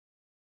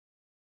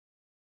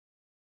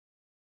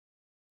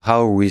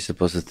How are we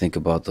supposed to think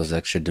about those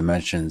extra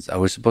dimensions?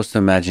 Are we supposed to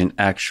imagine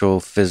actual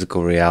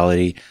physical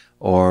reality,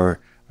 or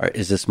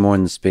is this more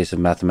in the space of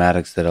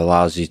mathematics that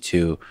allows you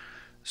to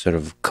sort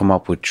of come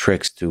up with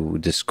tricks to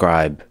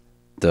describe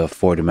the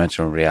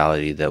four-dimensional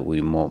reality that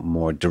we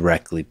more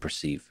directly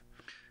perceive?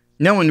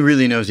 No one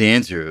really knows the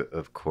answer,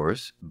 of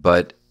course,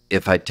 but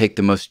if I take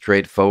the most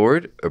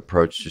straightforward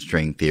approach to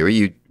string theory,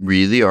 you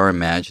really are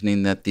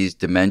imagining that these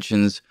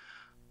dimensions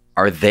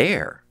are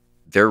there.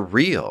 They're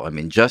real. I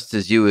mean, just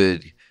as you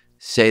would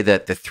say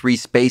that the three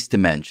space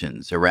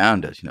dimensions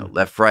around us,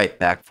 left, right,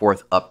 back,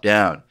 forth, up,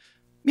 down,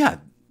 yeah,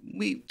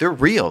 they're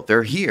real.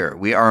 They're here.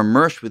 We are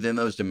immersed within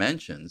those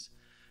dimensions.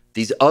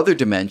 These other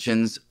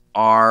dimensions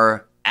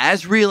are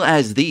as real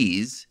as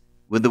these,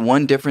 with the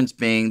one difference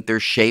being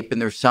their shape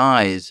and their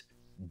size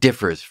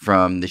differs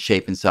from the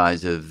shape and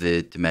size of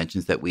the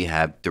dimensions that we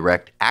have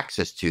direct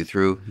access to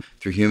through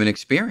human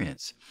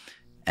experience.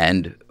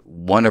 And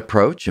one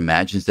approach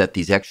imagines that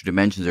these extra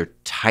dimensions are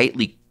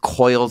tightly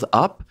coiled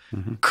up,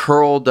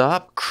 curled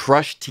up,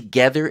 crushed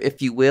together,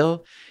 if you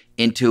will,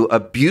 into a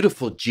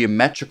beautiful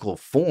geometrical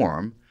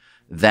form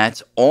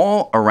that's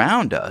all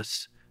around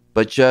us,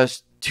 but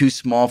just too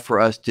small for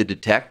us to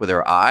detect with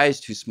our eyes,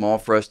 too small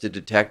for us to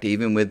detect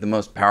even with the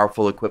most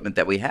powerful equipment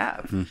that we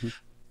have.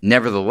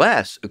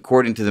 Nevertheless,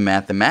 according to the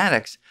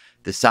mathematics,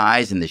 the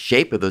size and the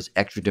shape of those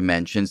extra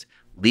dimensions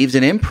leaves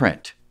an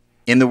imprint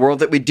in the world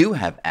that we do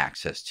have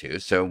access to.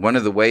 So one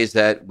of the ways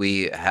that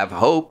we have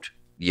hoped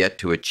yet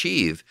to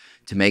achieve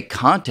to make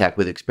contact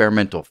with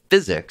experimental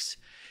physics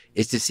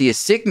is to see a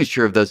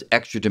signature of those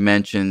extra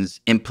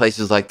dimensions in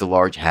places like the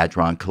Large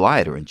Hadron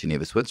Collider in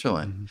Geneva,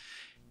 Switzerland.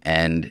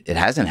 And it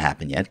hasn't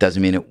happened yet.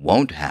 Doesn't mean it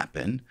won't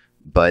happen,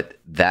 but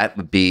that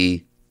would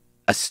be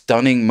a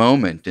stunning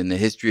moment in the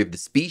history of the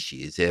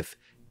species if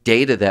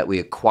data that we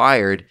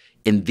acquired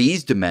in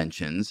these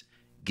dimensions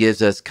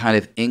gives us kind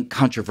of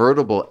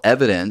incontrovertible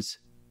evidence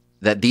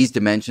that these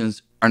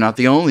dimensions are not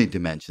the only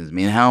dimensions. I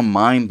mean, how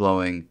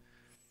mind-blowing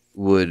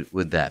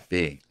would that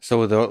be? So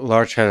with the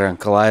Large Hadron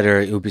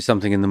Collider, it would be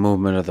something in the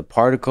movement of the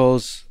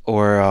particles,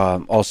 or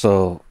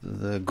also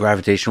the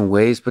gravitational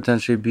waves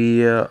potentially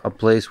be a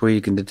place where you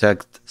can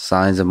detect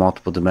signs of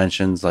multiple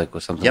dimensions, like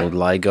with something with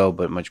LIGO,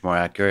 but much more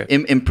accurate?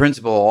 In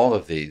principle, all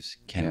of these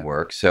can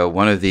work. So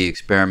one of the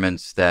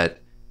experiments that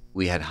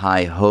we had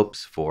high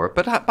hopes for,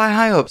 but by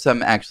high hopes,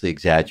 I'm actually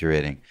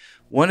exaggerating.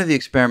 One of the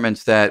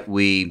experiments that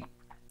we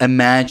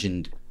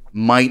imagined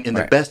might, in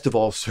the best of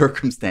all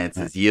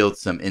circumstances, yield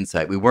some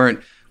insight. We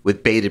weren't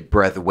with bated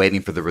breath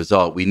waiting for the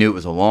result. We knew it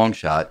was a long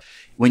shot.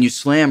 When you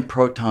slam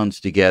protons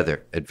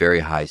together at very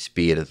high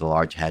speed at the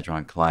Large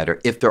Hadron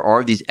Collider, if there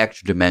are these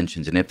extra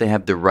dimensions and if they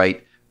have the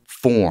right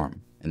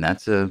form, and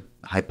that's a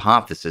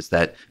hypothesis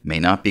that may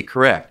not be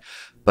correct,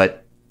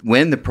 but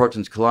when the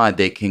protons collide,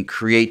 they can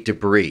create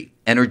debris,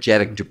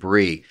 energetic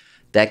debris,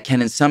 that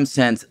can in some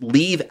sense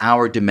leave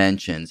our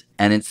dimensions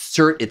and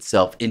insert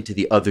itself into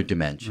the other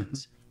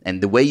dimensions. And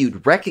the way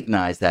you'd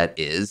recognize that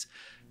is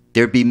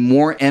there'd be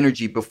more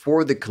energy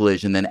before the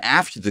collision than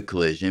after the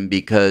collision,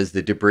 because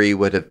the debris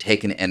would have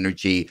taken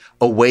energy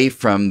away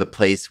from the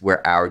place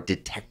where our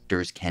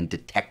detectors can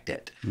detect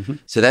it.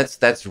 So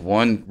that's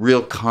one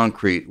real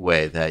concrete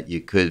way that you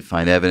could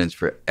find evidence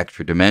for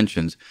extra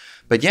dimensions.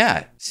 But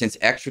yeah, since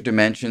extra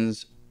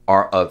dimensions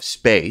are of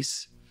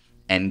space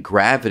and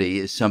gravity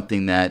is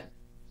something that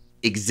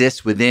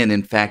exists within,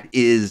 in fact,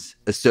 is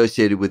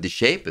associated with the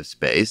shape of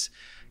space,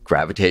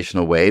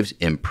 gravitational waves,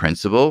 in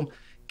principle,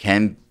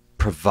 can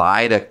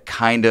provide a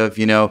kind of,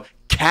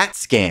 CAT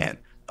scan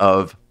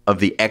of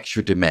the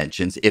extra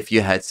dimensions if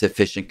you had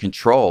sufficient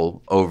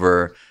control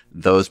over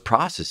those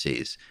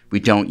processes. We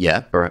don't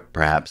yet, but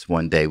perhaps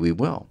one day we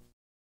will.